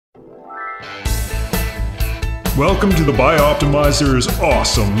Welcome to the Bioptimizers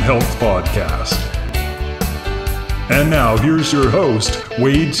Awesome Health Podcast. And now, here's your host,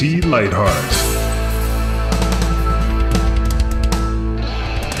 Wade T. Lightheart.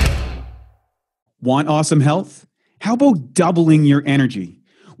 Want awesome health? How about doubling your energy?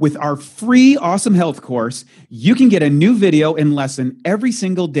 With our free Awesome Health course, you can get a new video and lesson every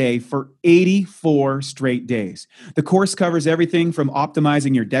single day for 84 straight days. The course covers everything from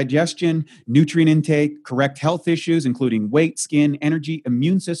optimizing your digestion, nutrient intake, correct health issues, including weight, skin, energy,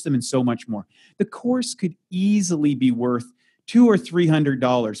 immune system, and so much more. The course could easily be worth $200 or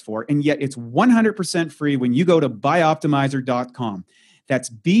 $300 for, and yet it's 100% free when you go to bioptimizer.com.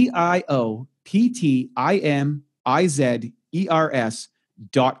 That's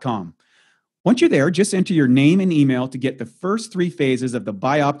bioptimizers.com. Once you're there, just enter your name and email to get the first 3 phases of the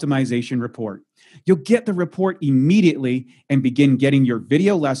Bioptimization report. You'll get the report immediately and begin getting your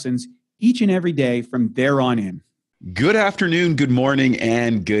video lessons each and every day from there on in. Good afternoon, good morning,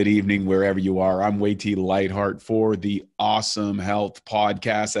 and good evening, wherever you are. I'm Wade T. Lightheart for the Awesome Health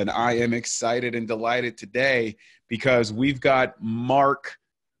Podcast, and I am excited and delighted today because we've got Marc.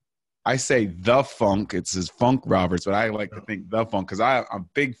 I say the Funk. It's his Funk Roberts, but I like to think the Funk because I'm a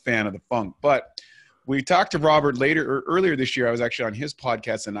big fan of the Funk. But we talked to Robert earlier this year. I was actually on his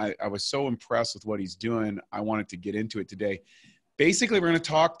podcast, and I was so impressed with what he's doing. I wanted to get into it today. Basically, we're going to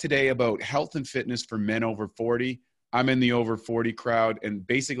talk today about health and fitness for men over 40. I'm in the over 40 crowd, and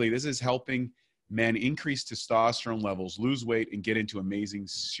basically this is helping men increase testosterone levels, lose weight, and get into amazing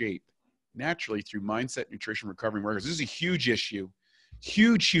shape naturally through mindset, nutrition, recovery, workouts. This is a huge issue.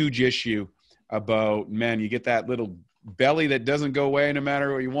 Huge issue about men. You get that little belly that doesn't go away no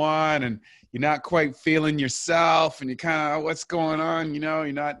matter what you want, and you're not quite feeling yourself, and you kind of, what's going on?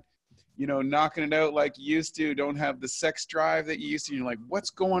 You're not, knocking it out like you used to, don't have the sex drive that you used to. You're like, what's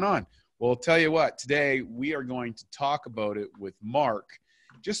going on? Well, I'll tell you what, today we are going to talk about it with Marc.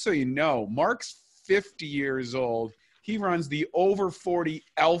 Just so you know, Marc's 50 years old. He runs the over 40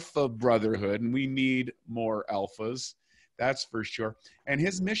 Alpha Brotherhood, and we need more alphas. That's for sure. And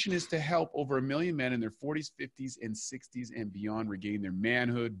his mission is to help over 1 million men in their 40s, 50s, and 60s and beyond regain their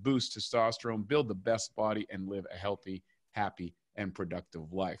manhood, boost testosterone, build the best body, and live a healthy, happy, and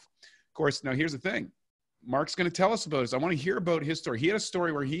productive life. Of course, now here's the thing. Marc's going to tell us about this. I want to hear about his story. He had a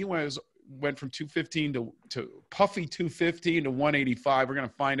story where he went from 215 to puffy 215 to 185. We're going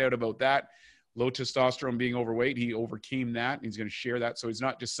to find out about that. Low testosterone, being overweight. He overcame that, and he's going to share that. So he's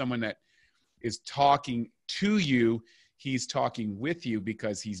not just someone that is talking to you. He's talking with you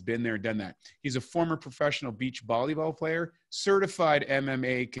because he's been there, done that. He's a former professional beach volleyball player, certified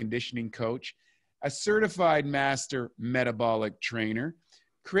MMA conditioning coach, a certified master metabolic trainer,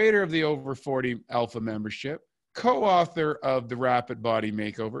 creator of the Over 40 Alpha membership, co-author of the Rapid Body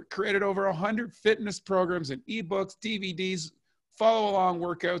Makeover, created over 100 fitness programs and ebooks, DVDs, follow-along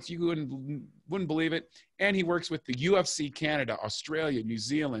workouts. You wouldn't believe it. And he works with the UFC Canada, Australia, New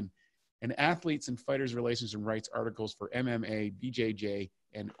Zealand, and athletes and fighters' relations and rights articles for MMA, BJJ,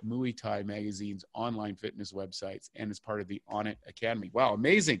 and Muay Thai magazine's online fitness websites, and is part of the On It Academy. Wow,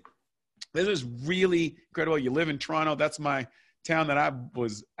 amazing. This is really incredible. You live in Toronto. That's my town that I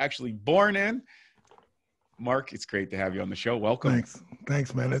was actually born in. Marc, it's great to have you on the show. Welcome.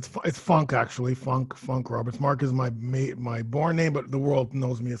 Thanks, man. It's Funk, actually. Funk Roberts. Marc is my born name, but the world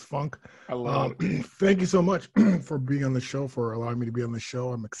knows me as Funk. I love it. Thank you so much for being on the show, for allowing me to be on the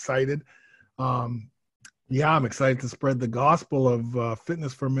show. I'm excited. I'm excited to spread the gospel of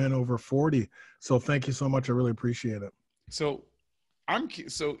fitness for men over 40. So thank you so much. I really appreciate it. So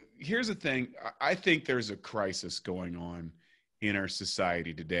here's the thing. I think there's a crisis going on in our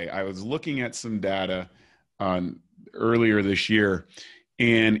society today. I was looking at some data earlier this year,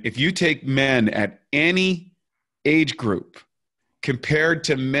 and if you take men at any age group compared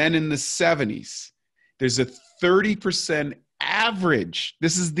to men in the 70s, there's a 30% average.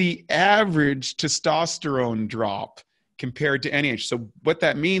 This is the average testosterone drop compared to any age. So what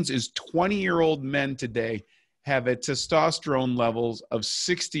that means is 20-year-old men today have a testosterone levels of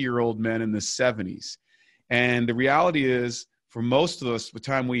 60-year-old men in the 70s. And the reality is, for most of us, by the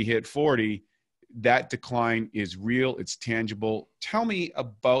time we hit 40, that decline is real. It's tangible. Tell me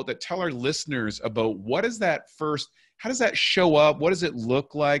about that. Tell our listeners about what is that first, how does that show up? What does it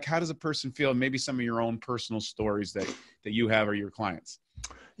look like? How does a person feel? And maybe some of your own personal stories that you have or your clients.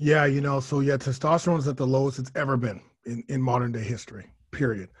 Yeah, testosterone is at the lowest it's ever been in modern day history,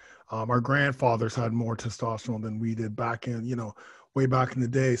 period. Our grandfathers had more testosterone than we did back in, way back in the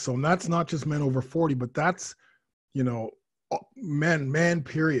day. So that's not just men over 40, but that's, men,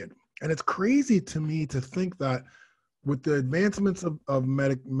 period. And it's crazy to me to think that with the advancements of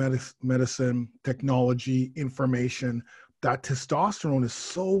medicine, technology, information, that testosterone is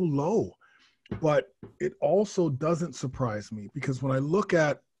so low. But it also doesn't surprise me, because when I look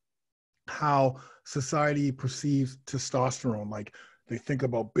at how society perceives testosterone, like they think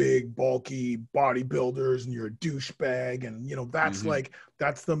about big, bulky bodybuilders and you're a douchebag. And, that's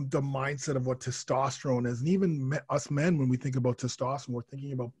that's the mindset of what testosterone is. And even us men, when we think about testosterone, we're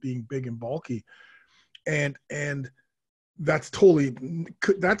thinking about being big and bulky. And that's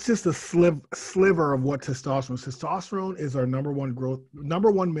just a sliver of what testosterone is. Testosterone is our number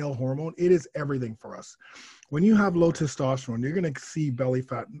one male hormone. It is everything for us. When you have low testosterone, you're going to see belly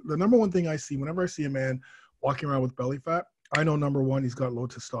fat. The number one thing I see whenever I see a man walking around with belly fat, I know, number one, he's got low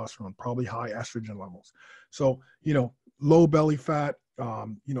testosterone, probably high estrogen levels. So, low belly fat,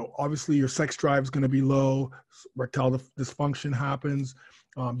 obviously your sex drive is going to be low, erectile dysfunction happens,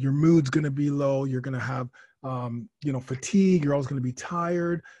 your mood's going to be low, you're going to have, fatigue, you're always going to be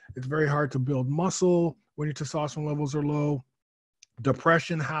tired. It's very hard to build muscle when your testosterone levels are low.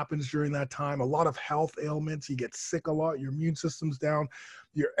 Depression happens during that time. A lot of health ailments. You get sick a lot. Your immune system's down.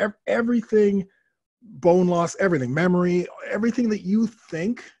 Your everything, bone loss, everything, memory, everything that you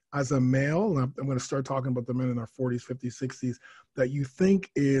think as a male, and I'm going to start talking about the men in our 40s, 50s, 60s, that you think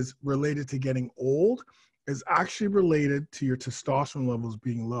is related to getting old is actually related to your testosterone levels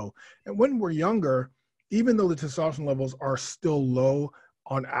being low. And when we're younger, even though the testosterone levels are still low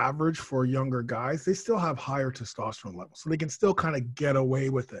on average for younger guys, they still have higher testosterone levels. So they can still kind of get away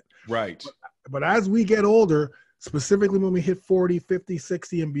with it. Right. But as we get older, specifically when we hit 40, 50,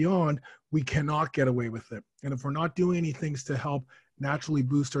 60 and beyond, we cannot get away with it. And if we're not doing any things to help naturally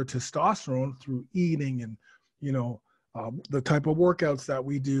boost our testosterone through eating and, the type of workouts that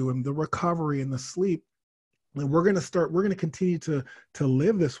we do and the recovery and the sleep, then we're going to continue to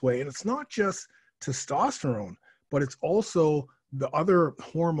live this way. And it's not just testosterone, but it's also the other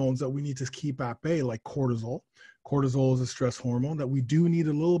hormones that we need to keep at bay, like cortisol. Cortisol is a stress hormone that we do need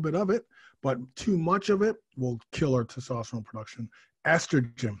a little bit of it, but too much of it will kill our testosterone production.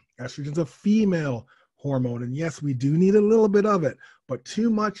 Estrogen's a female hormone. And yes, we do need a little bit of it, but too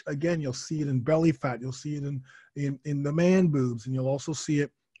much, again, you'll see it in belly fat. You'll see it in the man boobs, and you'll also see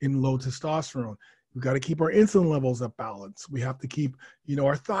it in low testosterone. We've got to keep our insulin levels at balance. We have to keep,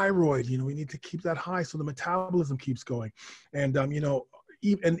 our thyroid, we need to keep that high so the metabolism keeps going. And,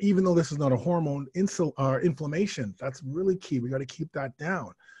 even though this is not a hormone, inflammation, that's really key. We got to keep that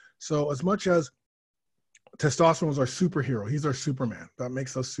down. So as much as testosterone is our superhero, he's our Superman. That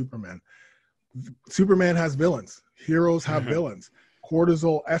makes us Superman. Superman has villains. Heroes have villains.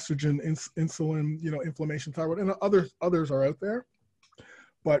 Cortisol, estrogen, insulin, inflammation, thyroid, and others are out there.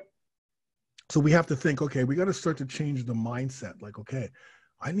 But so we have to think, okay, we got to start to change the mindset. Like, okay,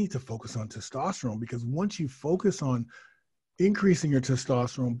 I need to focus on testosterone, because once you focus on increasing your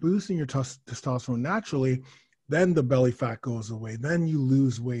testosterone, boosting your testosterone naturally, then the belly fat goes away. Then you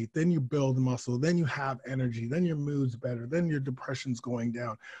lose weight. Then you build muscle. Then you have energy. Then your mood's better. Then your depression's going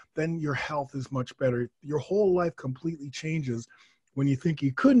down. Then your health is much better. Your whole life completely changes. When you think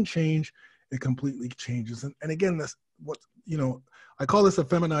you couldn't change, it completely changes. And again, that's what, I call this a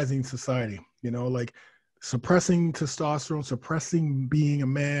feminizing society, like suppressing testosterone, suppressing being a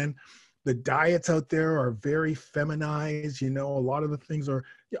man. The diets out there are very feminized. A lot of the things are,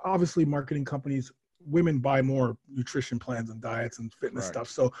 obviously marketing companies, women buy more nutrition plans and diets and fitness stuff.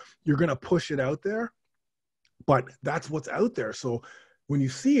 So you're going to push it out there, but that's what's out there. So when you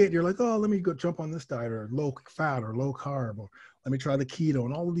see it, you're like, oh, let me go jump on this diet, or low fat or low carb, or let me try the keto.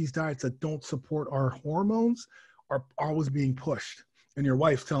 And all of these diets that don't support our hormones are always being pushed. And your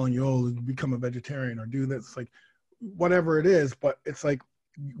wife's telling you, oh, become a vegetarian or do this, like whatever it is. But it's like,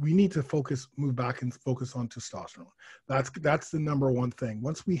 we need to move back and focus on testosterone. That's the number one thing.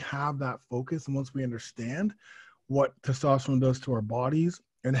 Once we have that focus, and once we understand what testosterone does to our bodies,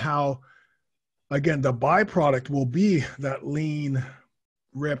 and how, again, the byproduct will be that lean,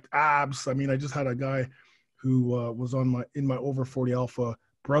 ripped abs. I mean, I just had a guy who was in my over 40 Alpha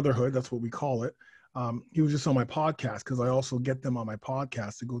Brotherhood. That's what we call it. He was just on my podcast, because I also get them on my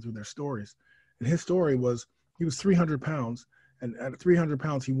podcast to go through their stories. And his story was, he was 300 pounds. And at 300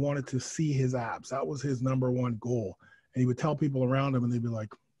 pounds, he wanted to see his abs. That was his number one goal. And he would tell people around him, and they'd be like,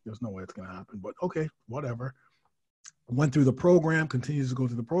 there's no way it's going to happen. But okay, whatever. Went through the program, continues to go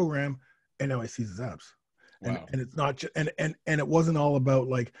through the program, and now he sees his abs. Wow. And it's not just, and it wasn't all about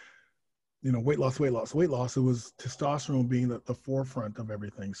like, weight loss. It was testosterone being the forefront of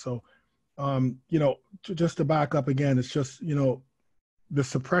everything. So, just to back up again, it's just, the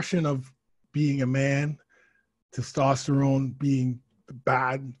suppression of being a man, testosterone being the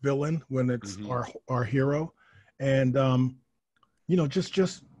bad villain when it's our hero, And,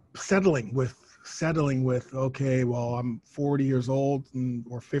 just settling with, okay, well, I'm 40 years old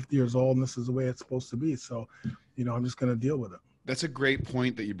or 50 years old, and this is the way it's supposed to be. So, I'm just going to deal with it. That's a great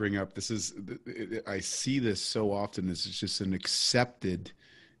point that you bring up. I see this so often. This is just an accepted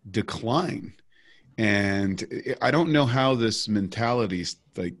decline. And I don't know how this mentality's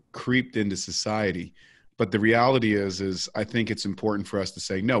like creeped into society, but the reality is I think it's important for us to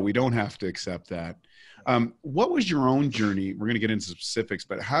say, no, we don't have to accept that. What was your own journey? We're going to get into specifics,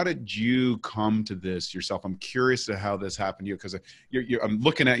 but how did you come to this yourself? I'm curious to how this happened to you, because I'm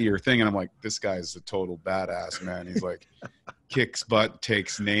looking at your thing and I'm like, this guy's a total badass, man. He's like kicks butt,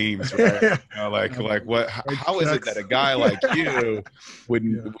 takes names, right? Like what? How is it that a guy like you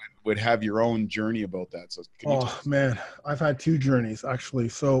would have your own journey about that? So, man, I've had two journeys actually.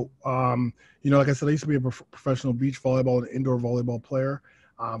 So, like I said, I used to be a professional beach volleyball and indoor volleyball player.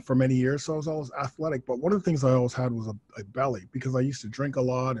 For many years. So I was always athletic, but one of the things I always had was a belly, because I used to drink a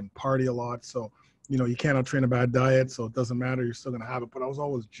lot and party a lot. So, you cannot train a bad diet, so it doesn't matter. You're still going to have it, but I was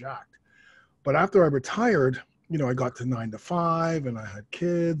always jacked. But after I retired, I got to 9 to 5 and I had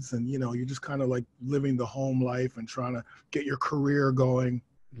kids, and, you're just kind of like living the home life and trying to get your career going.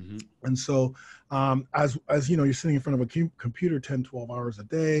 Mm-hmm. And so, as you're sitting in front of a computer 10, 12 hours a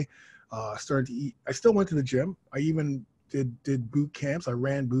day, I started to eat. I still went to the gym. I even did boot camps. I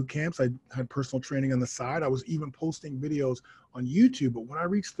ran boot camps. I had personal training on the side. I was even posting videos on YouTube. But when I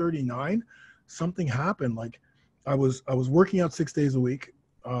reached 39, something happened. Like I was working out 6 days a week.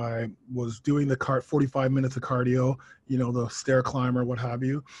 I was doing the 45 minutes of cardio, the stair climber, what have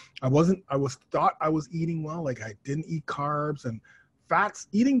you. I thought I was eating well. Like I didn't eat carbs and fats.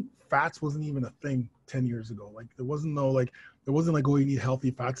 Eating fats wasn't even a thing 10 years ago. Like there wasn't like, oh, you need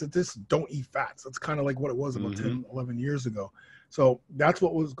healthy fats. It's just don't eat fats. That's kind of like what it was about 10, 11 years ago. So that's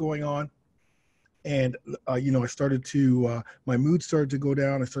what was going on. And, I started to, my mood started to go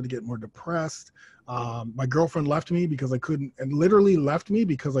down. I started to get more depressed. My girlfriend left me because I couldn't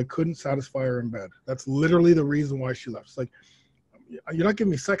satisfy her in bed. That's literally the reason why she left. It's like, you're not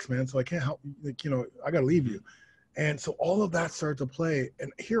giving me sex, man. So I can't help, I got to leave you. And so all of that started to play.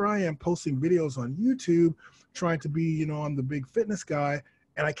 And here I am posting videos on YouTube, trying to be, I'm the big fitness guy,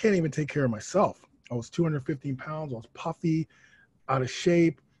 and I can't even take care of myself. I was 215 pounds. I was puffy, out of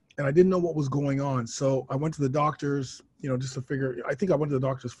shape, and I didn't know what was going on. So I went to the doctors, just to figure. I think I went to the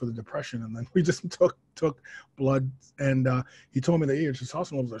doctors for the depression, and then we just took blood, and he told me that your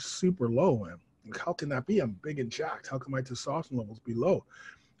testosterone levels are super low, man. Like, how can that be? I'm big and jacked. How can my testosterone levels be low?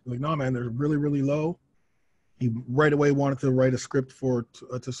 I'm like, no, man, they're really, really low. He right away wanted to write a script for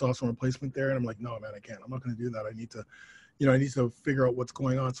a testosterone replacement there. And I'm like, no, man, I can't. I'm not going to do that. I need to figure out what's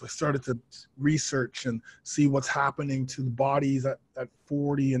going on. So I started to research and see what's happening to the bodies at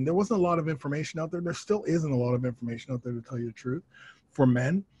 40. And there wasn't a lot of information out there. There still isn't a lot of information out there, to tell you the truth, for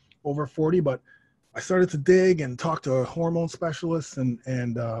men over 40. But I started to dig and talk to hormone specialists and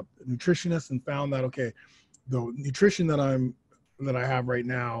nutritionists, and found that, okay, the nutrition that I have right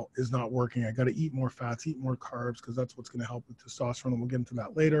now is not working. I got to eat more fats, eat more carbs, because that's what's going to help with testosterone. And we'll get into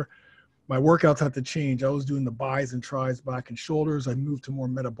that later. My workouts had to change. I was doing the bis and tris, back and shoulders. I moved to more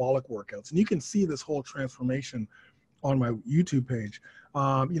metabolic workouts. And you can see this whole transformation on my YouTube page.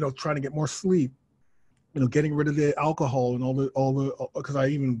 Trying to get more sleep, getting rid of the alcohol and all the, because I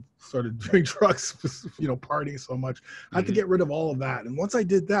even started doing drugs, partying so much. I had to get rid of all of that. And once I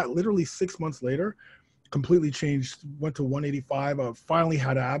did that, literally 6 months later, completely changed, went to 185. I finally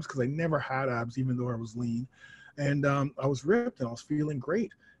had abs, because I never had abs, even though I was lean. And I was ripped and I was feeling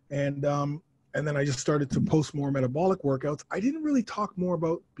great. And then I just started to post more metabolic workouts. I didn't really talk more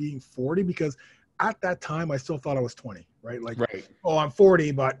about being 40, because at that time I still thought I was 20, right? Like, right. Oh, I'm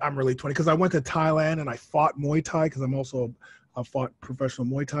 40, but I'm really 20. Because I went to Thailand and I fought Muay Thai, because I've fought professional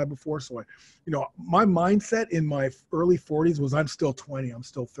Muay Thai before. So my mindset in my early 40s was, I'm still 20, I'm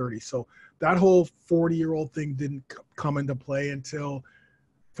still 30. So that whole 40-year-old thing didn't come into play until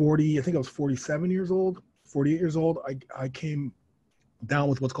 40. I think I was 47 years old, 48 years old. I came down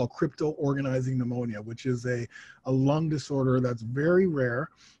with what's called crypto organizing pneumonia, which is a lung disorder that's very rare.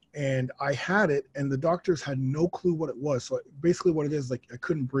 And I had it, and the doctors had no clue what it was. So basically what it is, like, I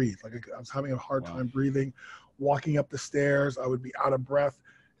couldn't breathe. Like, I was having a hard time breathing, walking up the stairs. I would be out of breath,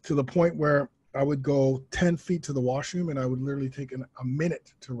 to the point where I would go 10 feet to the washroom, and I would literally take a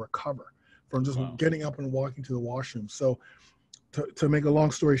minute to recover from just getting up and walking to the washroom. So to make a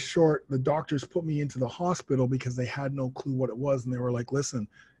long story short, the doctors put me into the hospital because they had no clue what it was. And they were like, listen,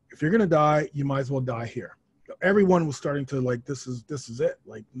 if you're going to die, you might as well die here. Everyone was starting to like, this is it.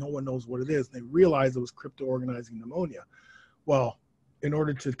 Like, no one knows what it is. And they realized it was crypto organizing pneumonia. Well, in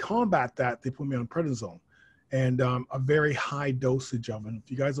order to combat that, they put me on prednisone. and a very high dosage of it.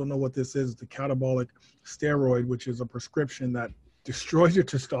 If you guys don't know what this is, the catabolic steroid, which is a prescription that destroys your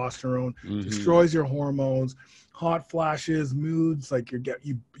testosterone, destroys your hormones, hot flashes, moods, like you get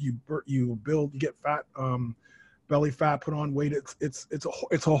fat, belly fat, put on weight. It's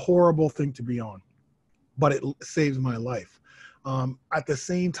a horrible thing to be on, but it saves my life. At the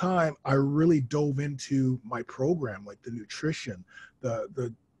same time, I really dove into my program, like the nutrition,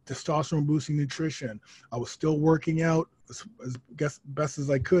 the testosterone boosting nutrition. I was still working out as best as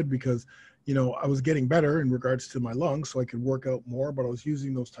I could, because I was getting better in regards to my lungs, so I could work out more, but I was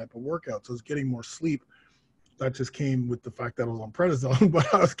using those type of workouts. I was getting more sleep. That just came with the fact that I was on prednisone,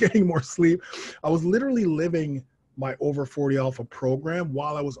 but I was getting more sleep. I was literally living my over 40 alpha program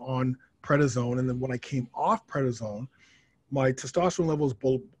while I was on prednisone. And then when I came off prednisone, my testosterone levels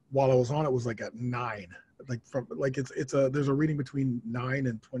while I was on it was like at 9. There's a reading between 9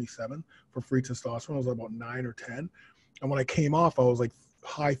 and 27 for free testosterone. I was about 9 or 10. And when I came off, I was like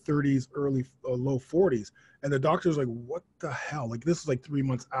high 30s, low 40s. And the doctor's like, what the hell? Like, this is like 3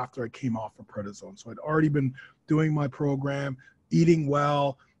 months after I came off of prednisone. So I'd already been doing my program, eating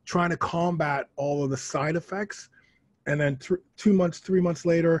well, trying to combat all of the side effects. And then 3 months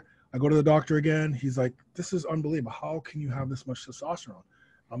later, I go to the doctor again. He's like, this is unbelievable. How can you have this much testosterone?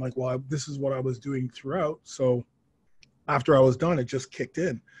 I'm like, well, this is what I was doing throughout. So after I was done, it just kicked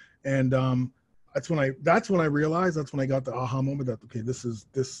in. And that's when I realized, that's when I got the aha moment that, okay,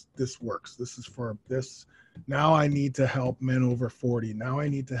 this works. This is for this. Now I need to help men over 40. Now I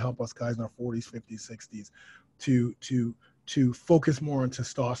need to help us guys in our 40s, 50s, 60s to focus more on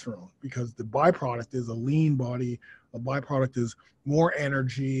testosterone, because the byproduct is a lean body. A byproduct is more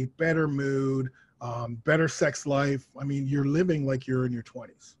energy, better mood, better sex life. I mean, you're living like you're in your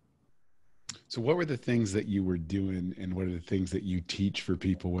 20s. So what were the things that you were doing, and what are the things that you teach for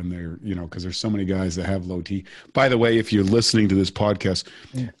people when they're, because there's so many guys that have low T. By the way, if you're listening to this podcast,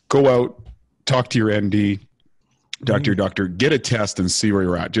 go out, talk to your ND, talk to your doctor, get a test and see where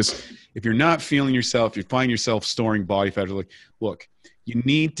you're at. Just, if you're not feeling yourself, you find yourself storing body fat, look, you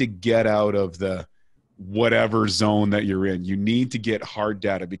need to get out of the whatever zone that you're in. You need to get hard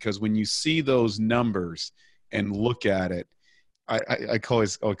data, because when you see those numbers and look at it, I call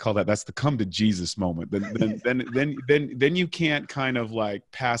that, that's the come to Jesus moment. Then you can't kind of like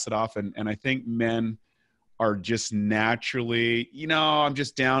pass it off. And I think men are just naturally, I'm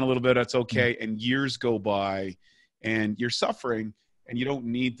just down a little bit. That's okay. And years go by and you're suffering, and you don't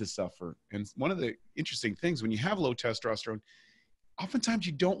need to suffer. And one of the interesting things when you have low testosterone, oftentimes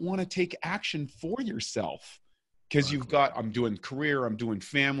you don't want to take action for yourself, because you've got, I'm doing career, I'm doing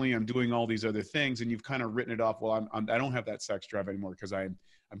family, I'm doing all these other things, and you've kind of written it off. Well, I don't have that sex drive anymore because I'm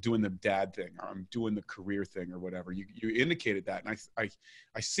doing the dad thing, or I'm doing the career thing, or whatever. You indicated that, and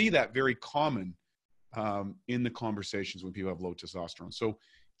I see that very common in the conversations when people have low testosterone. So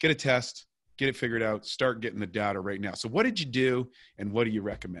get a test, get it figured out, start getting the data right now. So what did you do, and what do you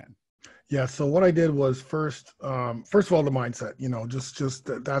recommend? Yeah. So what I did was first of all, the mindset,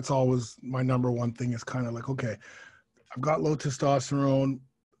 just that's always my number one thing, is kind of like, okay, I've got low testosterone.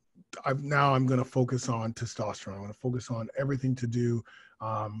 Now I'm going to focus on testosterone. I'm going to focus on everything to do.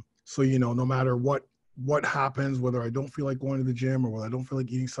 So, no matter what happens, whether I don't feel like going to the gym or whether I don't feel like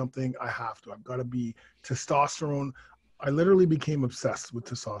eating something, I have to. I've got to be testosterone. I literally became obsessed with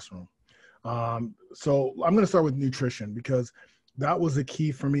testosterone. So I'm going to start with nutrition, because that was a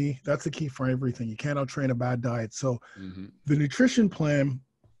key for me. That's a key for everything. You can't out-train a bad diet. So the nutrition plan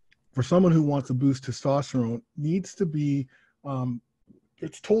for someone who wants to boost testosterone needs to be,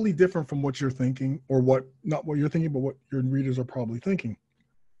 it's totally different from what you're thinking, or not what you're thinking, but what your readers are probably thinking,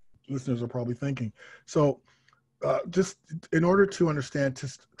 listeners are probably thinking. So just in order to understand,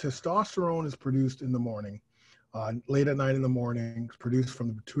 testosterone is produced in the morning, late at night in the morning, produced from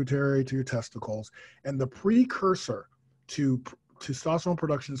the pituitary to your testicles. And the precursor to testosterone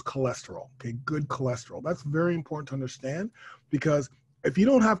production is cholesterol. Okay, good cholesterol. That's very important to understand, because if you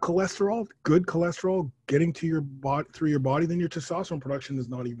don't have cholesterol, good cholesterol getting to your body through your body, then your testosterone production is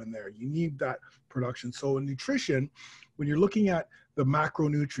not even there. You need that production. So in nutrition, when you're looking at the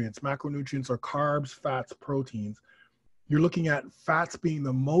macronutrients are carbs, fats, proteins. You're looking at fats being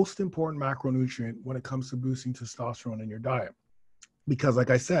the most important macronutrient when it comes to boosting testosterone in your diet. Because like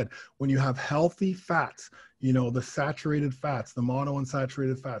I said, when you have healthy fats, the saturated fats, the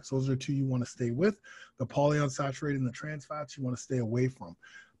monounsaturated fats, those are two you want to stay with. The polyunsaturated and the trans fats you want to stay away from.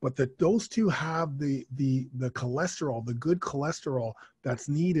 But those two have the cholesterol, the good cholesterol that's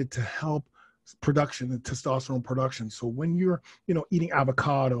needed to help production, the testosterone production. So when you're, eating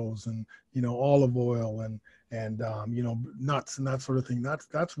avocados and, olive oil and nuts and that sort of thing,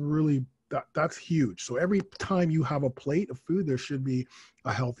 that's really That's huge. So every time you have a plate of food, there should be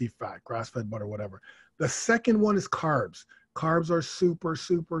a healthy fat, grass-fed butter, whatever. The second one is carbs. Carbs are super,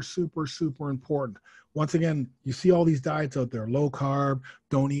 super, super, super important. Once again, you see all these diets out there, low carb,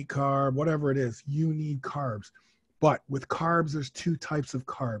 don't eat carb, whatever it is, you need carbs. But with carbs, there's two types of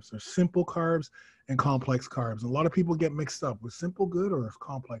carbs. There's simple carbs and complex carbs. And a lot of people get mixed up with simple good or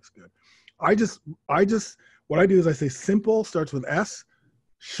complex good. What I do is I say simple starts with S,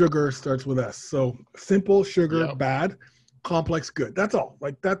 sugar starts with S. So simple, sugar, bad, complex, good. That's all.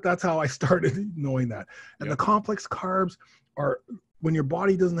 Like that's how I started knowing that. And the complex carbs are when your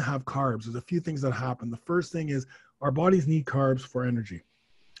body doesn't have carbs, there's a few things that happen. The first thing is our bodies need carbs for energy.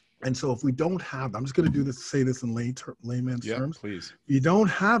 And so if we don't have, I'm just going to say this in layman's terms. Please. If you don't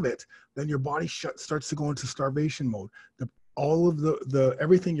have it, then your body starts to go into starvation mode. All of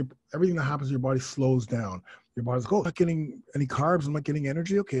everything that happens in your body slows down. Your body's like, oh, I'm not getting any carbs. I'm not getting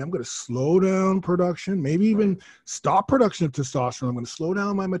energy. Okay, I'm going to slow down production, maybe even stop production of testosterone. I'm going to slow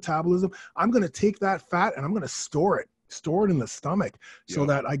down my metabolism. I'm going to take that fat and I'm going to store it in the stomach so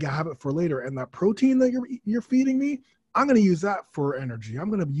that I have it for later. And that protein that you're feeding me, I'm going to use that for energy. I'm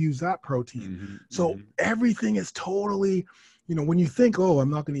going to use that protein. So everything is totally, when you think, oh, I'm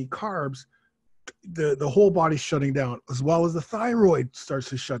not going to eat carbs, the whole body's shutting down, as well as the thyroid starts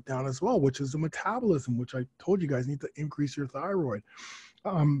to shut down as well, which is the metabolism, which I told you guys need to increase your thyroid.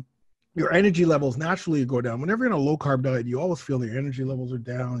 Your energy levels naturally go down. Whenever you're in a low carb diet, you always feel that your energy levels are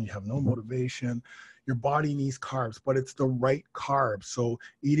down. You have no motivation. Your body needs carbs, but it's the right carbs. So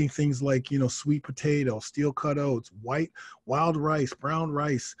eating things like, sweet potato, steel cut oats, wild rice, brown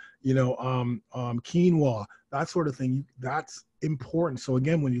rice, quinoa, that sort of thing. That's important. So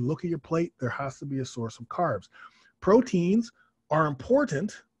again, when you look at your plate, there has to be a source of carbs. Proteins are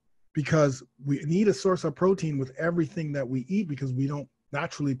important because we need a source of protein with everything that we eat because we don't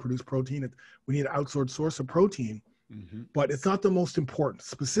naturally produce protein. We need an outsourced source of protein. But it's not the most important,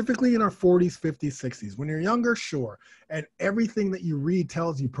 specifically in our 40s, 50s, 60s. When you're younger, sure. And everything that you read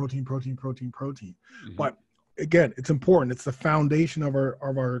tells you protein, protein, protein, protein. But again, it's important. It's the foundation of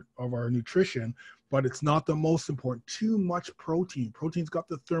our nutrition, but it's not the most important. Too much protein. Protein's got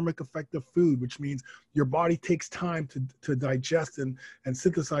the thermic effect of food, which means your body takes time to digest and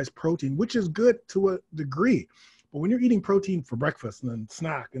synthesize protein, which is good to a degree. But when you're eating protein for breakfast and then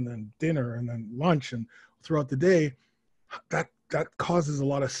snack and then dinner and then lunch and throughout the day, that causes a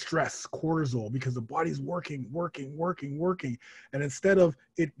lot of stress, cortisol, because the body's working. And instead of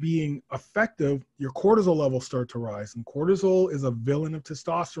it being effective, your cortisol levels start to rise. And cortisol is a villain of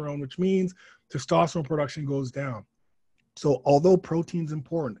testosterone, which means testosterone production goes down. So although protein's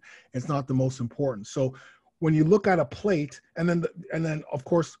important, it's not the most important. So when you look at a plate, and then of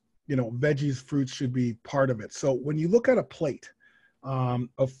course, veggies, fruits should be part of it. So when you look at a plate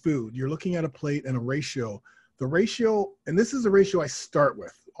of food, you're looking at a plate and a ratio. The ratio, and this is the ratio I start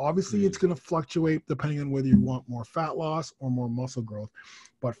with. Obviously, it's going to fluctuate depending on whether you want more fat loss or more muscle growth.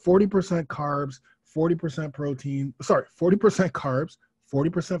 But 40% carbs, 40% protein, 40% carbs,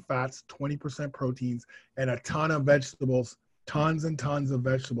 40% fats, 20% proteins, and a ton of vegetables, tons and tons of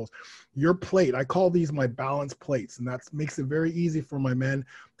vegetables. Your plate, I call these my balanced plates, and that makes it very easy for my men.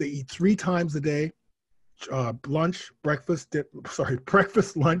 They eat 3 times a day, breakfast,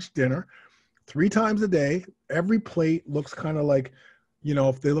 lunch, dinner. 3 times a day. Every plate looks kind of like,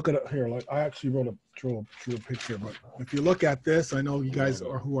 if they look at it here, like I actually drew a picture, but if you look at this, I know you guys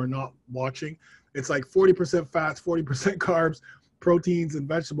who are not watching, it's like 40% fats, 40% carbs, proteins, and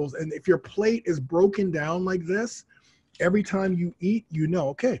vegetables. And if your plate is broken down like this, every time you eat,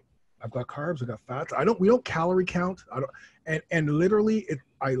 okay, I've got carbs, I've got fats. We don't calorie count. And literally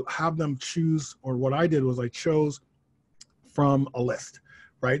I have them choose, or what I did was I chose from a list.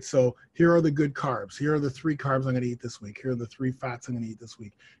 Right? So here are the good carbs. Here are the 3 carbs I'm going to eat this week. Here are the 3 fats I'm going to eat this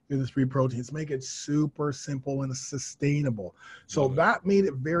week. Here are the 3 proteins. Make it super simple and sustainable. So that made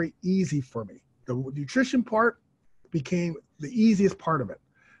it very easy for me. The nutrition part became the easiest part of it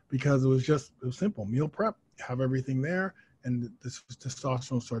because it was simple. Meal prep, have everything there, and this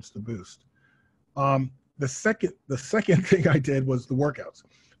testosterone starts to boost. The second thing I did was the workouts.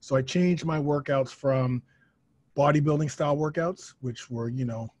 So I changed my workouts from bodybuilding style workouts, which were,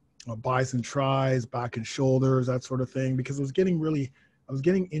 bis and tris, back and shoulders, that sort of thing, because I was getting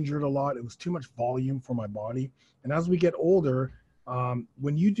injured a lot. It was too much volume for my body. And as we get older,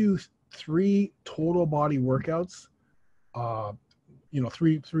 when you do 3 total body workouts,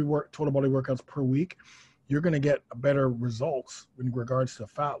 three total body workouts per week, you're going to get better results in regards to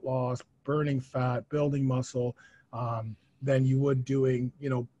fat loss, burning fat, building muscle, than you would doing,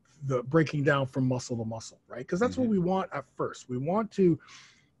 the breaking down from muscle to muscle, right? Because that's what we want at first. We want to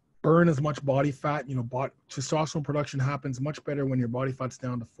burn as much body fat. Testosterone production happens much better when your body fat's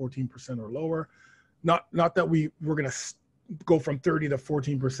down to 14% or lower. Not that we're going to go from 30 to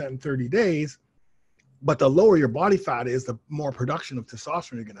 14% in 30 days, but the lower your body fat is, the more production of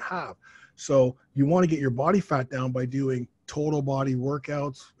testosterone you're going to have. So you want to get your body fat down by doing total body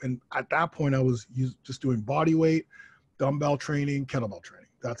workouts. And at that point, I was just doing body weight, dumbbell training, kettlebell training.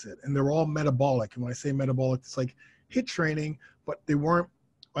 That's it. And they're all metabolic. And when I say metabolic, it's like HIIT training, but they weren't,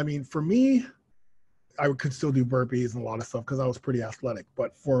 for me, I could still do burpees and a lot of stuff because I was pretty athletic.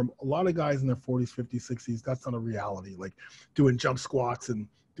 But for a lot of guys in their 40s, 50s, 60s, that's not a reality. Like doing jump squats and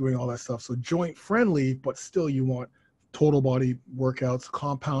doing all that stuff. So joint friendly, but still you want total body workouts,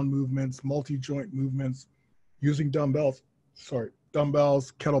 compound movements, multi-joint movements, using dumbbells,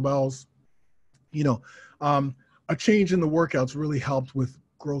 kettlebells. A change in the workouts really helped with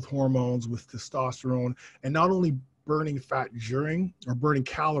growth hormones, with testosterone, and not only burning fat burning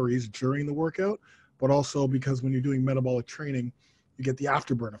calories during the workout, but also because when you're doing metabolic training, you get the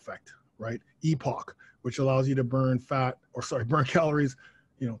afterburn effect, right? EPOC, which allows you to burn calories,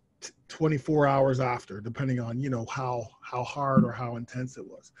 24 hours after, depending on, how hard or how intense it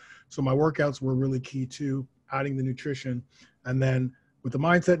was. So my workouts were really key to adding the nutrition. And then with the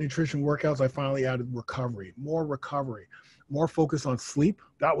mindset nutrition workouts, I finally added recovery, more focus on sleep.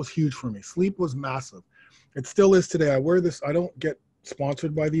 That was huge for me. Sleep was massive. It still is today. I wear this. I don't get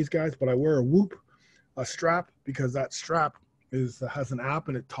sponsored by these guys, but I wear a strap, because that strap has an app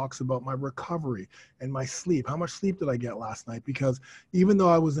and it talks about my recovery and my sleep. How much sleep did I get last night? Because even though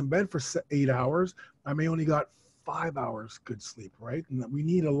I was in bed for 8 hours, I may only got 5 hours good sleep, right? And we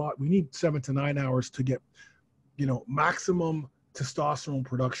need a lot. We need 7 to 9 hours to get, maximum testosterone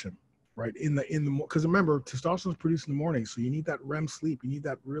production, right? Because remember, testosterone is produced in the morning. So you need that REM sleep. You need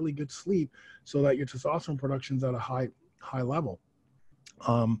that really good sleep so that your testosterone production is at a high level.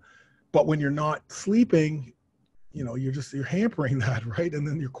 But when you're not sleeping, you're hampering that, right? And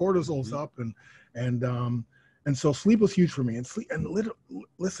then your cortisol's up, and so sleep was huge for me.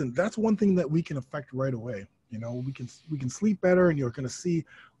 Listen, that's one thing that we can affect right away. We can sleep better, and you're going to see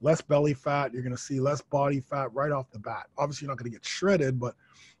less belly fat. You're going to see less body fat right off the bat. Obviously, you're not going to get shredded, but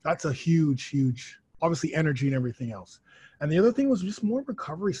that's a huge, obviously energy and everything else. And the other thing was just more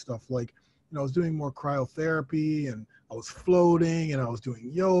recovery stuff. Like, I was doing more cryotherapy, and I was floating, and I was doing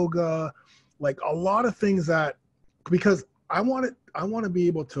yoga, like a lot of things because I want to be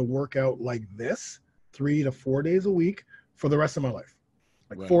able to work out like this 3 to 4 days a week for the rest of my life.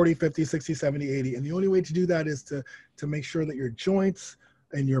 Like right. 40, 50, 60, 70, 80. And the only way to do that is to make sure that your joints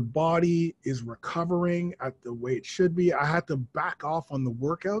and your body is recovering at the way it should be. I had to back off on the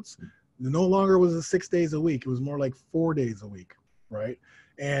workouts. No longer was it 6 days a week. It was more like 4 days a week, right?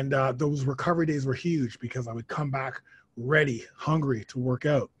 And those recovery days were huge because I would come back ready, hungry to work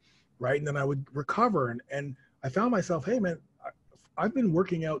out, right? And then I would recover. And I found myself, hey, man, I've been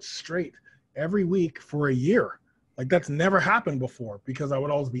working out straight every week for a year. Like that's never happened before because I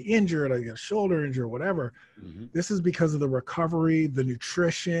would always be injured. I get a shoulder injury or whatever. Mm-hmm. This is because of the recovery, the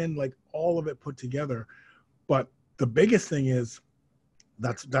nutrition, like all of it put together. But the biggest thing is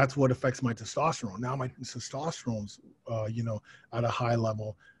that's what affects my testosterone. Now my testosterone's, at a high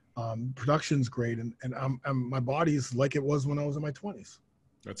level. Production's great. And my body's like it was when I was in my 20s.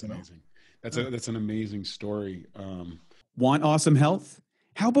 That's amazing. That's an amazing story. Want awesome health?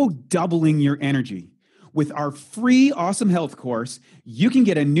 How about doubling your energy? With our free Awesome Health course, you can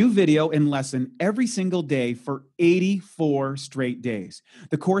get a new video and lesson every single day for 84 straight days.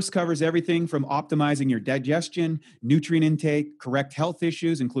 The course covers everything from optimizing your digestion, nutrient intake, correct health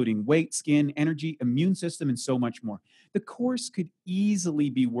issues, including weight, skin, energy, immune system, and so much more. The course could easily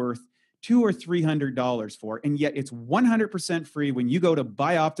be worth $200 or $300 for, and yet it's 100% free when you go to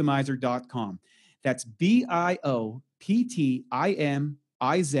bioptimizer.com. That's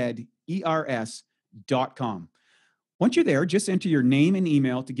bioptimizers.com. Once you're there, just enter your name and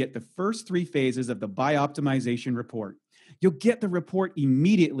email to get the first 3 phases of the Bioptimization report. You'll get the report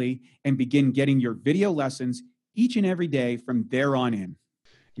immediately and begin getting your video lessons each and every day from there on in.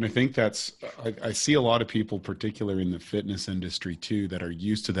 And I think I see a lot of people, particularly in the fitness industry too, that are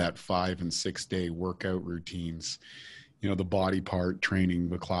used to that 5 and 6 day workout routines, the body part training,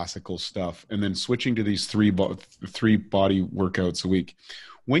 the classical stuff, and then switching to these three body workouts a week.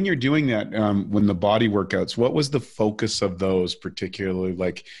 When you're doing that, when the body workouts, what was the focus of those particularly?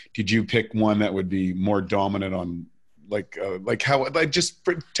 Like, did you pick one that would be more dominant on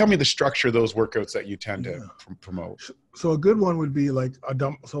tell me the structure of those workouts that you tend to promote. So a good one would be like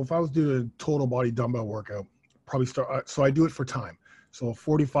so if I was doing a total body dumbbell workout, probably so I do it for time. So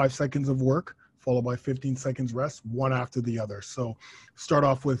 45 seconds of work, followed by 15 seconds rest, one after the other. So start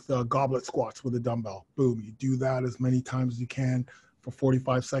off with goblet squats with a dumbbell. Boom, you do that as many times as you can for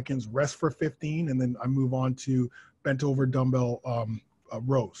 45 seconds, rest for 15, and then I move on to bent over dumbbell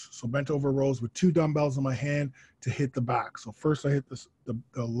rows. So bent over rows with 2 dumbbells in my hand to hit the back. So first I hit the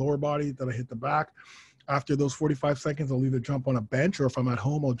lower body, then I hit the back. After those 45 seconds, I'll either jump on a bench, or if I'm at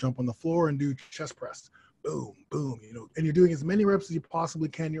home, I'll jump on the floor and do chest press. Boom, boom, and you're doing as many reps as you possibly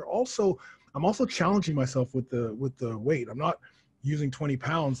can. I'm also challenging myself with the weight. I'm not using 20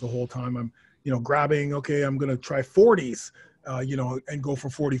 pounds the whole time. I'm, grabbing, okay, I'm going to try 40s, and go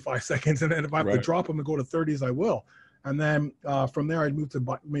for 45 seconds. And then if I have to drop them and go to 30s, I will. And then from there, I'd move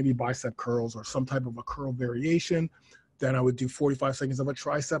to maybe bicep curls or some type of a curl variation. Then I would do 45 seconds of a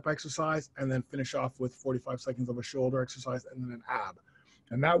tricep exercise, and then finish off with 45 seconds of a shoulder exercise, and then an ab.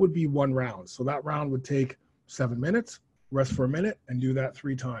 And that would be one round. So that round would take 7 minutes, rest for a minute, and do that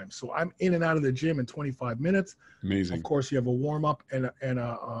 3 times. So I'm in and out of the gym in 25 minutes. Amazing. Of course, you have a warm up and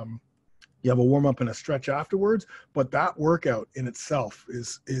a stretch afterwards. But that workout in itself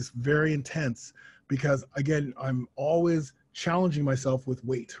is very intense, because again, I'm always challenging myself with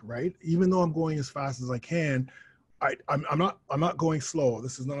weight, right? Even though I'm going as fast as I can, I'm not going slow.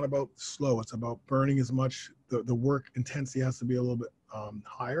 This is not about slow. It's about burning as much. The work intensity has to be a little bit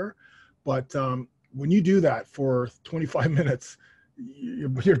higher. But when you do that for 25 minutes,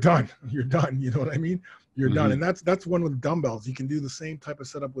 you're done. You're done. You know what I mean? You're done. And that's one with dumbbells. You can do the same type of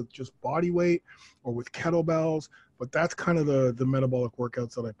setup with just body weight or with kettlebells. But that's kind of the metabolic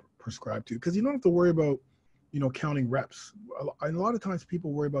workouts that I prescribe to, because you don't have to worry about counting reps. A lot of times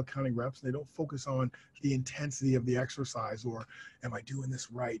people worry about counting reps. They don't focus on the intensity of the exercise, or am I doing this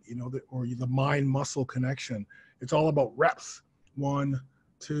right? Or the mind muscle connection. It's all about reps. 1,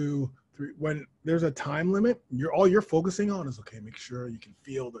 2, 3. When there's a time limit, all you're focusing on is, okay, make sure you can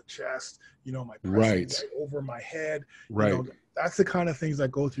feel the chest, my pressing right over my head. Right. That's the kind of things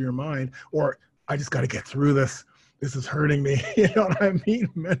that go through your mind. Or I just got to get through this. This is hurting me. You know what I mean?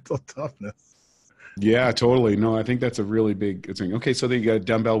 Mental toughness. Yeah, totally. No, I think that's a really big thing. Okay, so then you got a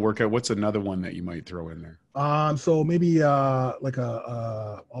dumbbell workout. What's another one that you might throw in there? So maybe I'll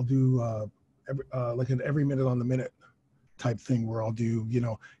do like an every minute on the minute type thing, where I'll do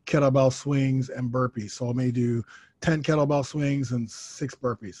kettlebell swings and burpees. So I may do 10 kettlebell swings and 6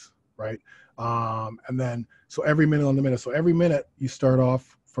 burpees, right? And then so every minute on the minute. So every minute you start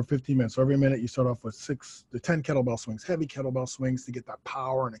off for 15 minutes. So every minute you start off with 6 to 10 kettlebell swings, heavy kettlebell swings, to get that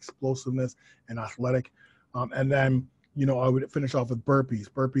power and explosiveness and athletic. And then, I would finish off with burpees.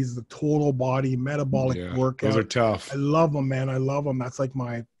 Burpees is a total body metabolic workout. Those are tough. I love them, man. I love them. That's like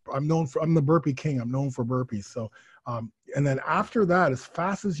I'm the burpee king. I'm known for burpees. So, and then after that, as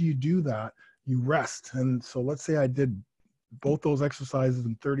fast as you do that, you rest. And so let's say I did both those exercises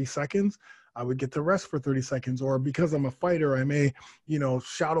in 30 seconds. I would get to rest for 30 seconds, or because I'm a fighter, I may,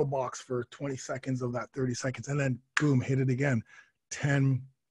 shadow box for 20 seconds of that 30 seconds, and then boom, hit it again. 10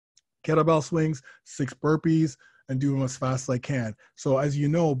 kettlebell swings, 6 burpees, and do them as fast as I can. So as you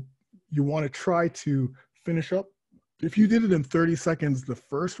know, you want to try to finish up. If you did it in 30 seconds the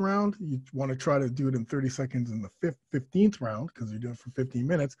first round, you want to try to do it in 30 seconds in the 15th round, because you're doing it for 15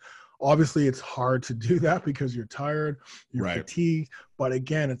 minutes. Obviously, it's hard to do that because you're tired, you're fatigued. But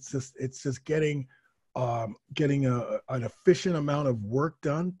again, it's just getting an efficient amount of work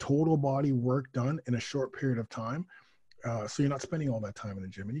done, total body work done in a short period of time. So you're not spending all that time in the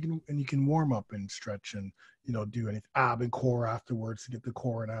gym, and you can warm up and stretch and do any ab and core afterwards to get the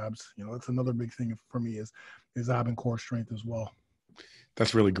core and abs. That's another big thing for me is ab and core strength as well.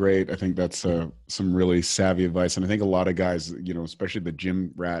 That's really great. I think that's some really savvy advice. And I think a lot of guys, especially the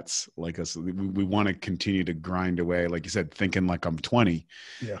gym rats like us, we want to continue to grind away. Like you said, thinking like I'm 20,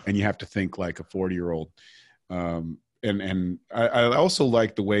 and you have to think like a 40-year-old. And I also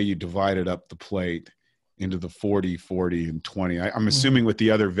like the way you divided up the plate into the 40, 40, and 20. I'm assuming with the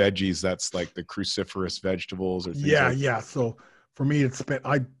other veggies, that's like the cruciferous vegetables or things like that. So for me,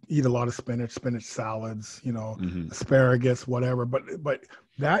 I eat a lot of spinach salads, asparagus, whatever. But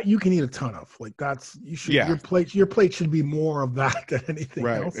that you can eat a ton of. Like your plate should be more of that than anything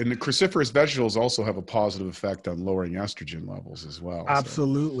else. And the cruciferous vegetables also have a positive effect on lowering estrogen levels as well.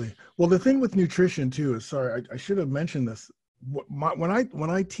 Absolutely. So. Well, the thing with nutrition too is, sorry, I should have mentioned this. When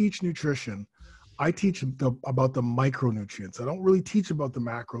I teach nutrition, I teach about the micronutrients. I don't really teach about the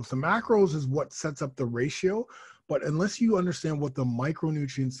macros. The macros is what sets up the ratio. But unless you understand what the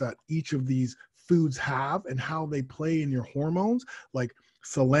micronutrients that each of these foods have and how they play in your hormones, like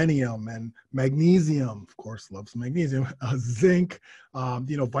selenium and magnesium, of course, loves magnesium, zinc,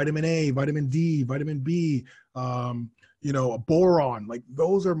 vitamin A, vitamin D, vitamin B, boron. Like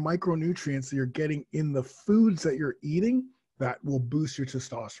those are micronutrients that you're getting in the foods that you're eating that will boost your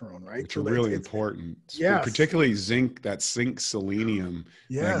testosterone, right? Which are really important. Yes. Particularly zinc, that zinc selenium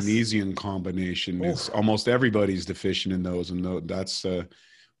magnesium combination is almost everybody's deficient in those. And that's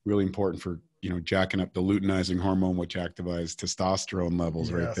really important for, jacking up the luteinizing hormone, which activates testosterone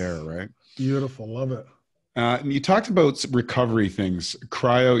levels right there, right? Beautiful. Love it. You talked about recovery things,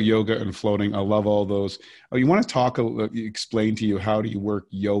 cryo, yoga, and floating. I love all those. You want to explain to you, how do you work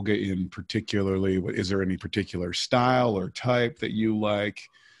yoga in particularly? Is there any particular style or type that you like?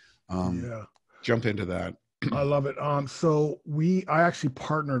 Jump into that. I love it. So I actually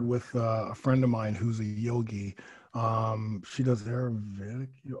partnered with a friend of mine who's a yogi. She does Ayurvedic.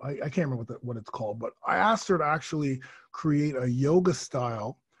 I can't remember what it's called, but I asked her to actually create a yoga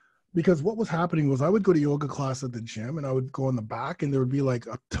style. Because what was happening was I would go to yoga class at the gym and I would go in the back and there would be like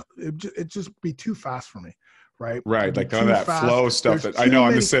it'd just be too fast for me, right? Right, like on that flow stuff that I know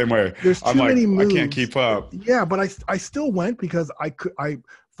I'm the same way. I'm like, I can't keep up. Yeah, but I still went because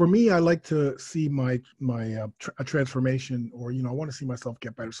for me, I like to see my transformation, or I want to see myself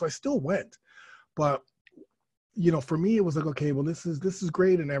get better. So I still went, but for me, it was like, okay, well, this is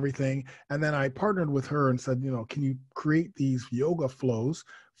great and everything. And then I partnered with her and said, can you create these yoga flows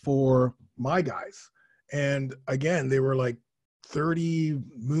for my guys? And again, they were like 30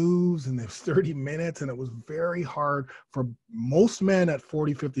 moves and there's 30 minutes. And it was very hard for most men at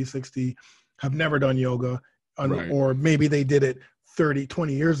 40, 50, 60 have never done yoga, or maybe they did it 30,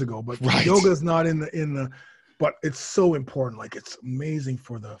 20 years ago, but yoga is not in the, but it's so important. Like it's amazing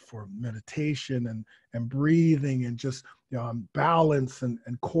for meditation and breathing and just balance and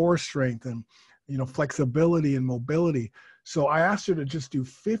core strength and flexibility and mobility. So I asked her to just do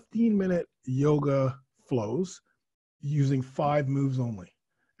 15-minute yoga flows using 5 moves only,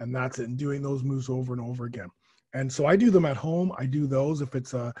 and that's it. And doing those moves over and over again. And so I do them at home. I do those if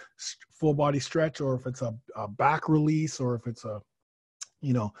it's a full body stretch, or if it's a back release, or if it's a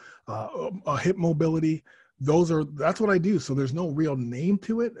hip mobility. That's what I do. So there's no real name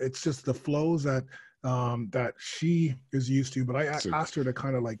to it. It's just the flows that she is used to. But I asked her to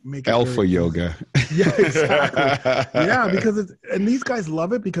kind of like make it alpha yoga. Yeah, exactly. Yeah, because and these guys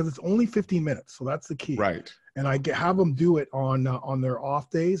love it because it's only 15 minutes. So that's the key. Right. And I have them do it on their off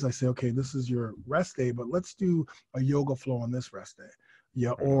days. I say, okay, this is your rest day, but let's do a yoga flow on this rest day.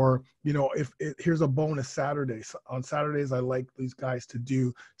 Yeah. Or, here's a bonus Saturday. On Saturdays, I like these guys to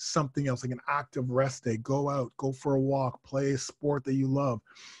do something else, like an active rest day. Go out, go for a walk, play a sport that you love.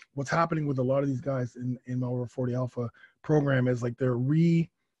 What's happening with a lot of these guys in my Over 40 Alpha program is like they're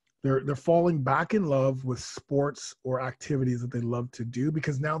falling back in love with sports or activities that they love to do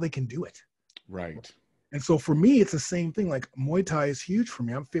because now they can do it. Right. And so for me, it's the same thing. Like Muay Thai is huge for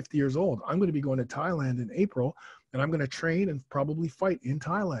me. I'm 50 years old. I'm going to be going to Thailand in April, and I'm going to train and probably fight in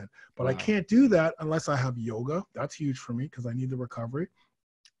Thailand. But I can't do that unless I have yoga. That's huge for me because I need the recovery.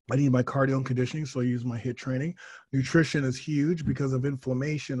 I need my cardio and conditioning, so I use my HIIT training. Nutrition is huge because of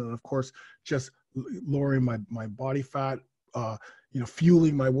inflammation and, of course, just lowering my body fat,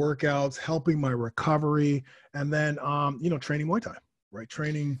 fueling my workouts, helping my recovery, and then, training Muay Thai, right?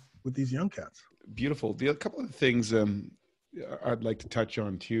 Training with these young cats. Beautiful. A couple of things I'd like to touch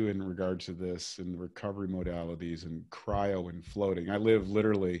on too in regards to this and recovery modalities and cryo and floating. I live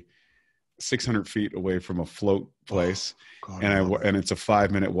literally 600 feet away from a float place, and it's a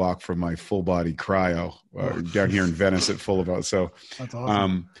 5-minute walk from my full body cryo down here in Venice at Full About. So that's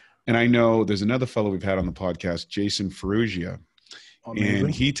awesome. And I know there's another fellow we've had on the podcast, Jason Ferrugia, and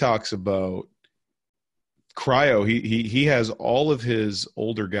he talks about cryo. He has all of his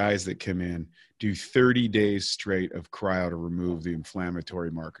older guys that come in do 30 days straight of cryo to remove the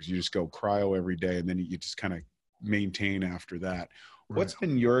inflammatory markers. You just go cryo every day, and then you just kind of maintain after that. Right. What's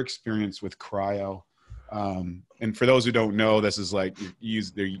been your experience with cryo? And for those who don't know, this is like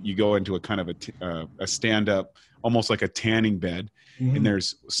you go into a kind of a stand-up, almost like a tanning bed. Mm-hmm. And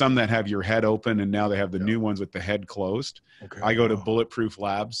there's some that have your head open, and now they have the new ones with the head closed. Okay. I go to Bulletproof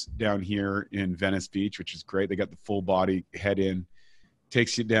Labs down here in Venice Beach, which is great. They got the full body head in,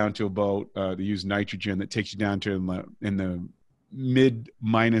 takes you down to about, they use nitrogen that takes you down to in the mid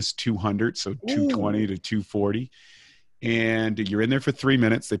minus 200, so 220 to 240. And you're in there for 3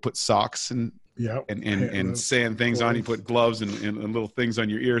 minutes. They put socks and sand things on. You put gloves and little things on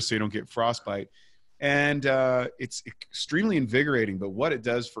your ears so you don't get frostbite. And it's extremely invigorating, but what it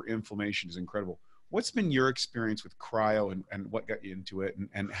does for inflammation is incredible. What's been your experience with cryo and what got you into it?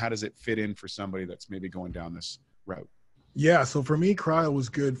 And how does it fit in for somebody that's maybe going down this route? Yeah, so for me, cryo was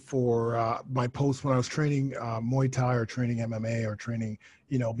good for my post when I was training Muay Thai or training MMA or training,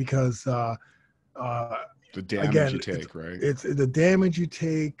 because uh, The damage again, you take, right? it's the damage you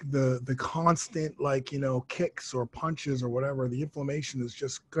take, the constant kicks or punches or whatever. The inflammation is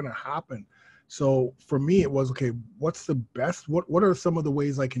just gonna happen. So for me, it was okay. What's the best? What are some of the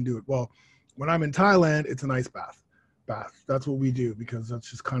ways I can do it? Well, when I'm in Thailand, it's an ice bath. That's what we do because that's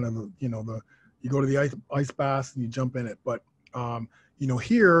just kind of the you go to the ice bath and you jump in it. But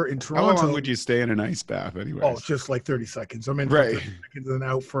here in How long Toronto, would you stay in an ice bath, oh, anyways? just like 30 seconds. I'm in for Right. 30 seconds and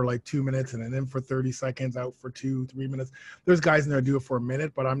out for like 2 minutes and then in for 30 seconds, out for 2-3 minutes. There's guys in there do it for a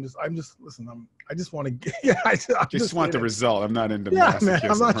minute, but I'm just listen, I just want to get, I'm Just want the in it. result. I'm not into Yeah, man, I'm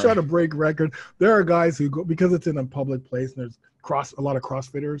masochism, not right? trying to break record. There are guys who go because it's in a public place and there's a lot of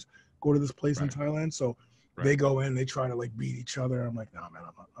CrossFitters go to this place in Right. Thailand. So Right. they go in, they try to like beat each other. I'm like, no, man,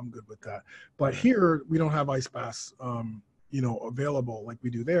 I'm good with that. But here we don't have ice baths, available like we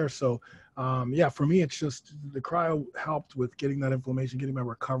do there. So, for me, it's just the cryo helped with getting that inflammation, getting my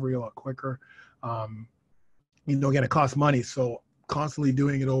recovery a lot quicker. Again, it costs money. So constantly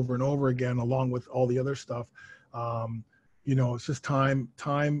doing it over and over again, along with all the other stuff, it's just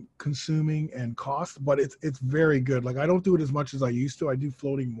time consuming and cost, but it's very good. Like I don't do it as much as I used to. I do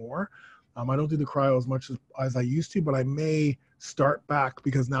floating more. I don't do the cryo as much as I used to, but I may start back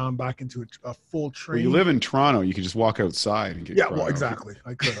because now I'm back into a full Well, training. you live in Toronto. You could just walk outside and get Yeah, cryo. well, exactly.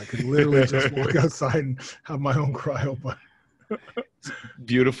 I could literally just walk outside and have my own cryo, but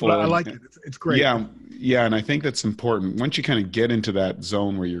Beautiful. But I like it. It's great. Yeah. And I think that's important. Once you kind of get into that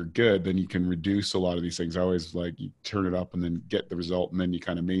zone where you're good, then you can reduce a lot of these things. I always like you turn it up and then get the result and then you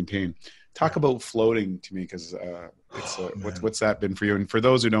kind of maintain. Talk about floating to me because what's that been for you? And for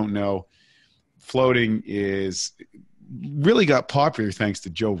those who don't know, floating is really got popular thanks to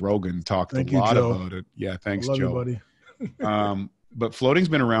Joe Rogan. Talked a lot about it. Yeah, thanks, I love Joe. you, buddy. But floating's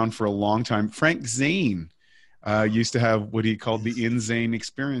been around for a long time. Frank Zane used to have what he called the in-zane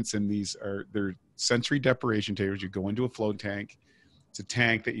experience, and they're sensory deprivation tables. You go into a float tank. It's a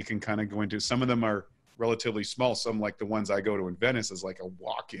tank that you can kind of go into. Some of them are relatively small. Some, like the ones I go to in Venice, is like a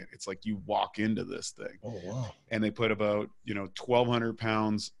walk-in. It's like you walk into this thing. Oh, wow. And they put about 1,200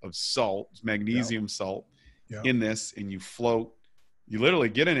 pounds of salt, magnesium salt, in this, and you float. You literally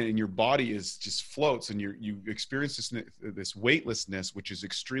get in it, and your body is just floats, and you experience this weightlessness, which is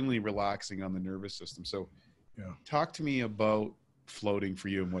extremely relaxing on the nervous system. So, talk to me about floating for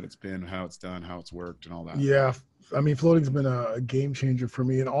you and what it's been, how it's done, how it's worked, and all that. Yeah, I mean, floating's been a game changer for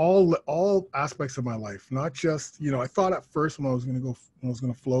me in all aspects of my life. Not just I thought at first when I was going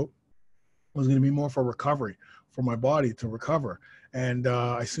to float, it was going to be more for recovery, for my body to recover. And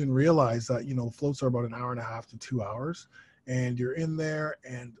I soon realized that floats are about an hour and a half to 2 hours, and you're in there,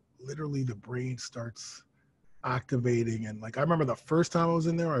 and literally the brain starts activating. And like I remember the first time I was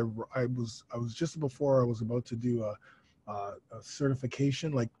in there, I was just before I was about to do a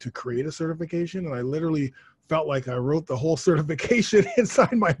certification, like to create a certification, and I literally felt like I wrote the whole certification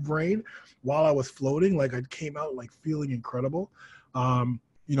inside my brain while I was floating. Like I came out like feeling incredible.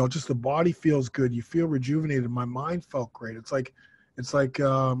 Just the body feels good. You feel rejuvenated. My mind felt great. It's like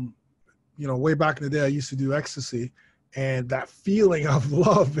way back in the day, I used to do ecstasy, and that feeling of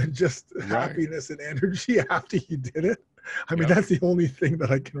love and just happiness and energy after you did it. I mean, that's the only thing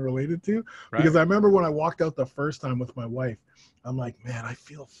that I can relate it to, because I remember when I walked out the first time with my wife, I'm like, man, I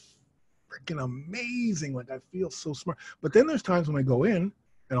feel freaking amazing. Like I feel so smart. But then there's times when I go in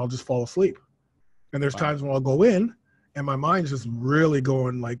and I'll just fall asleep. And there's times when I'll go in and my mind's just really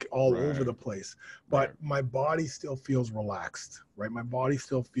going like all over the place, but my body still feels relaxed, right? My body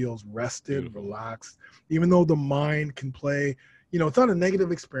still feels rested, relaxed, even though the mind can play, it's not a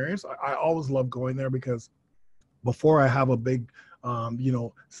negative experience. I always love going there because before I have a big,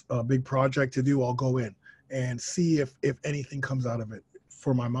 a big project to do, I'll go in and see if anything comes out of it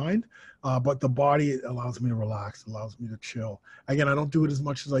for my mind. But the body allows me to relax, allows me to chill. Again, I don't do it as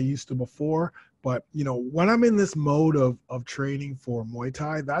much as I used to before, but when I'm in this mode of training for Muay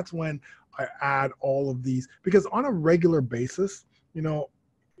Thai, that's when I add all of these, because on a regular basis,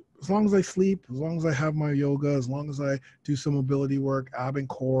 as long as I sleep, as long as I have my yoga, as long as I do some mobility work, ab and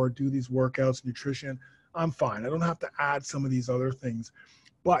core, do these workouts, nutrition, I'm fine. I don't have to add some of these other things.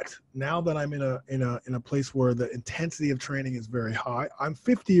 But now that I'm in a place where the intensity of training is very high, I'm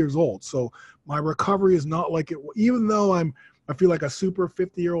 50 years old. So my recovery is not like it, even though I feel like a super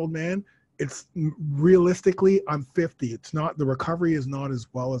 50-year-old man, it's realistically, I'm 50. It's not, the recovery is not as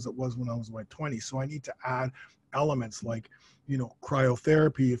well as it was when I was like 20. So I need to add elements like,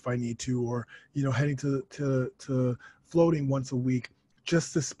 cryotherapy if I need to, or, heading to floating once a week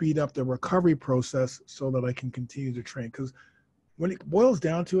just to speed up the recovery process so that I can continue to train. Because when it boils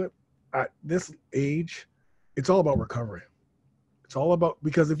down to it, at this age, it's all about recovery. It's all about,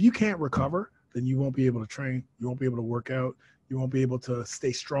 because if you can't recover, then you won't be able to train. You won't be able to work out. You won't be able to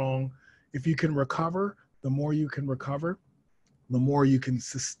stay strong. If you can recover, the more you can recover, the more you can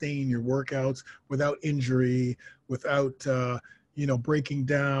sustain your workouts without injury, without, breaking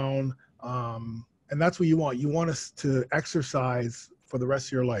down. And that's what you want. You want us to exercise for the rest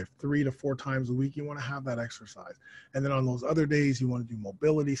of your life, 3 to 4 times a week. You want to have that exercise. And then on those other days, you want to do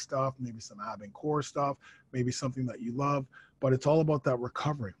mobility stuff, maybe some ab and core stuff, maybe something that you love, but it's all about that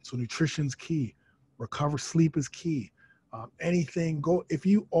recovery. So nutrition's key. Sleep is key. If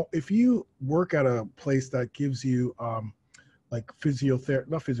you work at a place that gives you like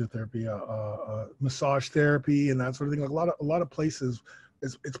massage therapy and that sort of thing, like a lot of places,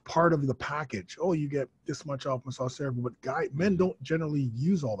 it's part of the package. Oh, you get this much off massage therapy, but men don't generally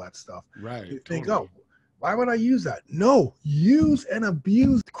use all that stuff. Right. They think, totally. oh, why would I use that? No, use and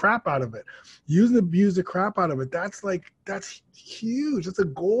abuse the crap out of it. Use and abuse the crap out of it. That's huge. It's a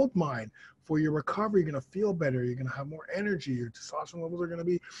gold mine for your recovery. You're going to feel better. You're going to have more energy. Your testosterone levels are going to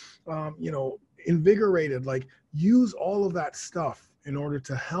be, invigorated. Like, use all of that stuff in order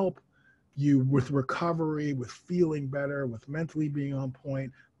to help you with recovery, with feeling better, with mentally being on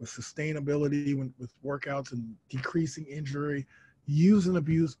point, with sustainability, with workouts and decreasing injury. Use and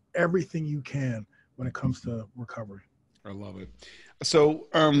abuse everything you can when it comes to recovery. I love it. So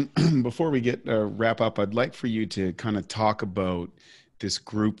before we get wrap up, I'd like for you to kind of talk about this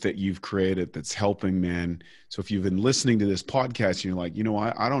group that you've created that's helping men. So if you've been listening to this podcast and you're like,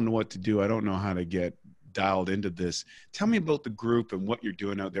 I don't know what to do. I don't know how to get dialed into this. Tell me about the group and what you're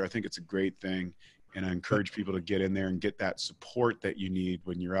doing out there. I think it's a great thing. And I encourage people to get in there and get that support that you need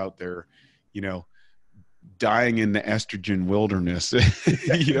when you're out there, dying in the estrogen wilderness.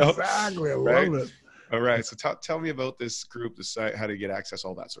 Exactly. I love it. All right. So tell me about this group, the site, how to get access,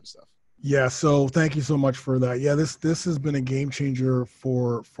 all that sort of stuff. Yeah. So thank you so much for that. Yeah, this has been a game changer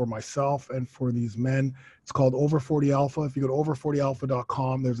for myself and for these men. It's called Over 40 Alpha. If you go to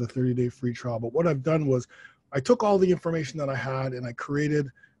over40alpha.com, there's a 30-day free trial. But what I've done was I took all the information that I had and I created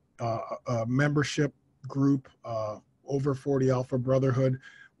a membership group, Over 40 Alpha Brotherhood,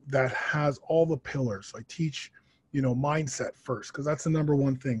 that has all the pillars. I teach, mindset first, because that's the number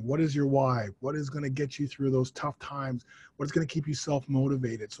one thing. What is your why? What is going to get you through those tough times? What is going to keep you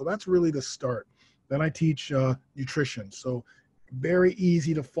self-motivated? So that's really the start. Then I teach nutrition. So very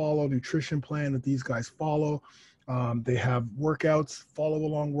easy to follow nutrition plan that these guys follow. They have workouts, follow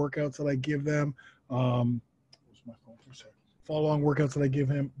along workouts that I give them. Follow along workouts that I give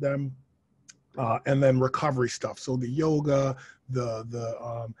them. And then recovery stuff. So the yoga,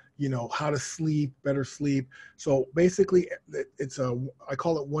 how to sleep, better sleep. So basically I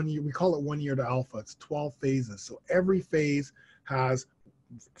call it 1 year. We call it 1 year to alpha. It's 12 phases. So every phase has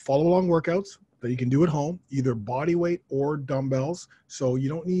follow along workouts that you can do at home, either body weight or dumbbells. So you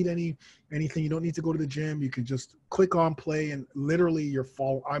don't need anything. You don't need to go to the gym. You can just click on play and literally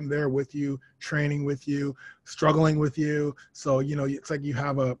I'm there with you, training with you, struggling with you. So, it's like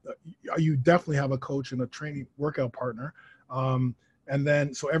you definitely have a coach and a training workout partner. And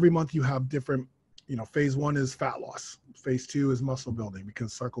then, so every month you have different, phase 1 is fat loss. Phase 2 is muscle building,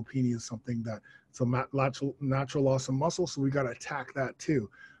 because sarcopenia is something it's a natural loss of muscle. So we got to attack that too.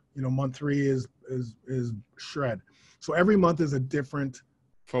 Month 3 is shred. So every month is a different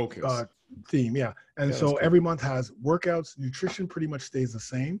focus theme. Yeah. And so every month has workouts. Nutrition pretty much stays the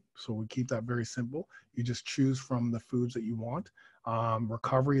same. So we keep that very simple. You just choose from the foods that you want,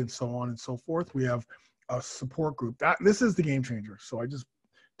 recovery and so on and so forth. We have a support group. This is the game changer. So I just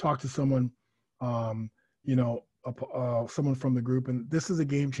talked to someone, someone from the group, and this is a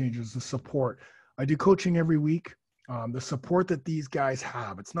game changer. It's the support. I do coaching every week. The support that these guys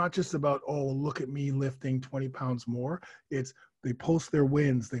have, it's not just about, oh, look at me lifting 20 pounds more. It's they post their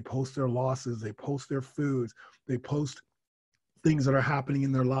wins, they post their losses, they post their foods, they post things that are happening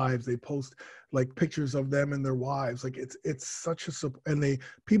in their lives. They post like pictures of them and their wives. Like it's such a, and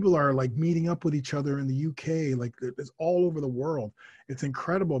people are like meeting up with each other in the UK. Like it's all over the world. It's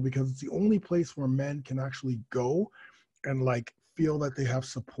incredible because it's the only place where men can actually go and like feel that they have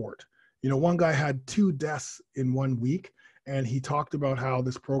support. One guy had 2 deaths in 1 week, and he talked about how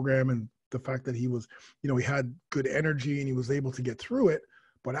this program and the fact that he was, he had good energy and he was able to get through it.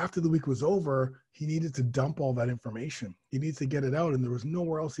 But after the week was over, he needed to dump all that information. He needs to get it out, and there was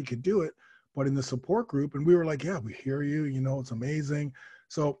nowhere else he could do it but in the support group. And we were like, yeah, we hear you. It's amazing.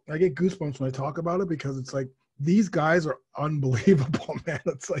 So I get goosebumps when I talk about it, because it's like, these guys are unbelievable, man.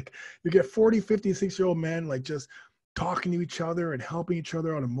 It's like you get 40, 50, 60-year-old men, like just talking to each other and helping each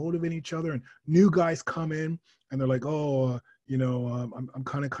other out and motivating each other. And new guys come in and they're like, I'm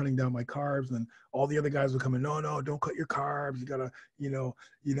kind of cutting down my carbs. And all the other guys will come in, no, don't cut your carbs. You gotta,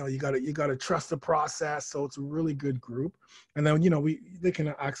 you gotta trust the process. So it's a really good group. And then, they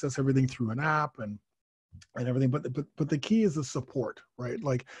can access everything through an app and everything. But the key is the support, right?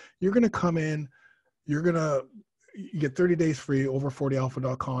 Like, you're going to come in, you get 30 days free over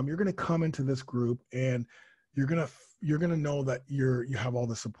 40alpha.com. You're going to come into this group and you're going to know that you have all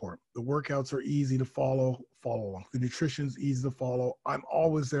the support. The workouts are easy to follow along. The nutrition's easy to follow. I'm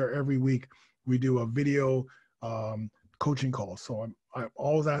always there every week. We do a video coaching call. So I'm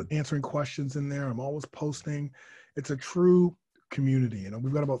always answering questions in there. I'm always posting. It's a true community.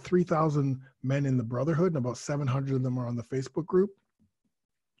 We've got about 3,000 men in the Brotherhood, and about 700 of them are on the Facebook group.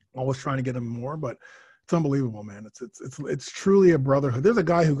 Always trying to get them more, but it's unbelievable, man. It's truly a brotherhood. There's a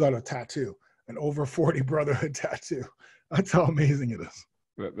guy who got a tattoo, an over 40 Brotherhood tattoo. That's how amazing it is.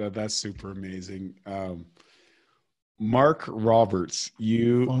 That's super amazing. Marc Roberts,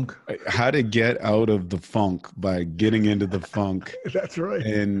 you had to get out of the funk by getting into the funk. That's right.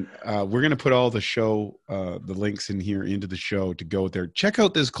 And we're going to put all the show, the links in here into the show to go there. Check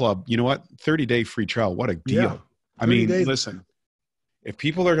out this club. You know what? 30-day free trial. What a deal. Yeah, I mean, listen, if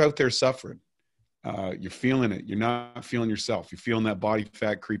people are out there suffering, you're feeling it. You're not feeling yourself. You're feeling that body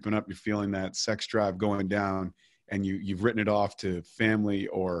fat creeping up. You're feeling that sex drive going down, and you've written it off to family,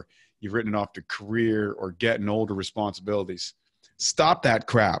 or you've written it off to career, or getting older responsibilities. Stop that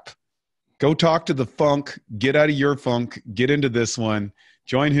crap. Go talk to the funk, get out of your funk, get into this one,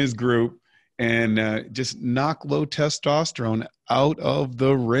 join his group, and just knock low testosterone out of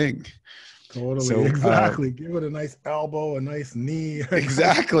the ring. Totally. So, exactly. Give it a nice elbow, a nice knee.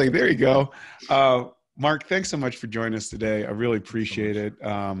 Exactly. There you go. Marc, thanks so much for joining us today. I really appreciate it.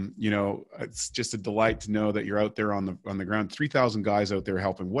 It's just a delight to know that you're out there on the ground. 3,000 guys out there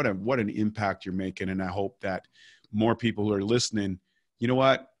helping. What an impact you're making. And I hope that more people who are listening, you know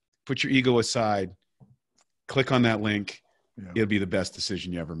what? Put your ego aside, click on that link. Yeah. It'll be the best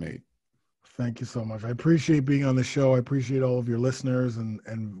decision you ever made. Thank you so much. I appreciate being on the show. I appreciate all of your listeners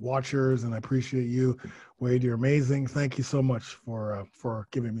and watchers, and I appreciate you, Wade. You're amazing. Thank you so much for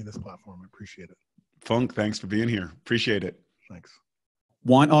giving me this platform. I appreciate it. Funk, thanks for being here. Appreciate it. Thanks.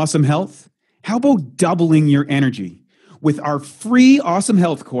 Want awesome health? How about doubling your energy? With our free Awesome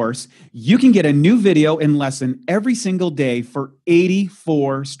Health course, you can get a new video and lesson every single day for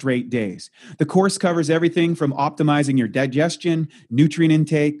 84 straight days. The course covers everything from optimizing your digestion, nutrient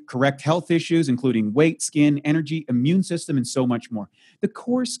intake, correct health issues, including weight, skin, energy, immune system, and so much more. The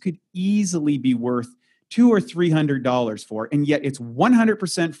course could easily be worth $200 or $300 for, and yet it's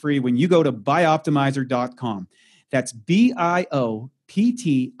 100% free when you go to bioptimizer.com. That's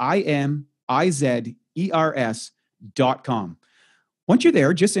bioptimizers.com. Once you're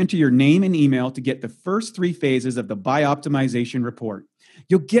there, just enter your name and email to get the first 3 phases of the Bioptimization report.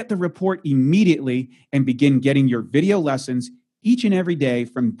 You'll get the report immediately and begin getting your video lessons each and every day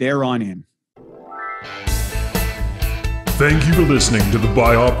from there on in. Thank you for listening to the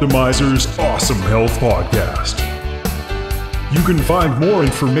Bioptimizers Awesome Health Podcast. You can find more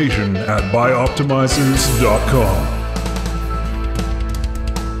information at bioptimizers.com.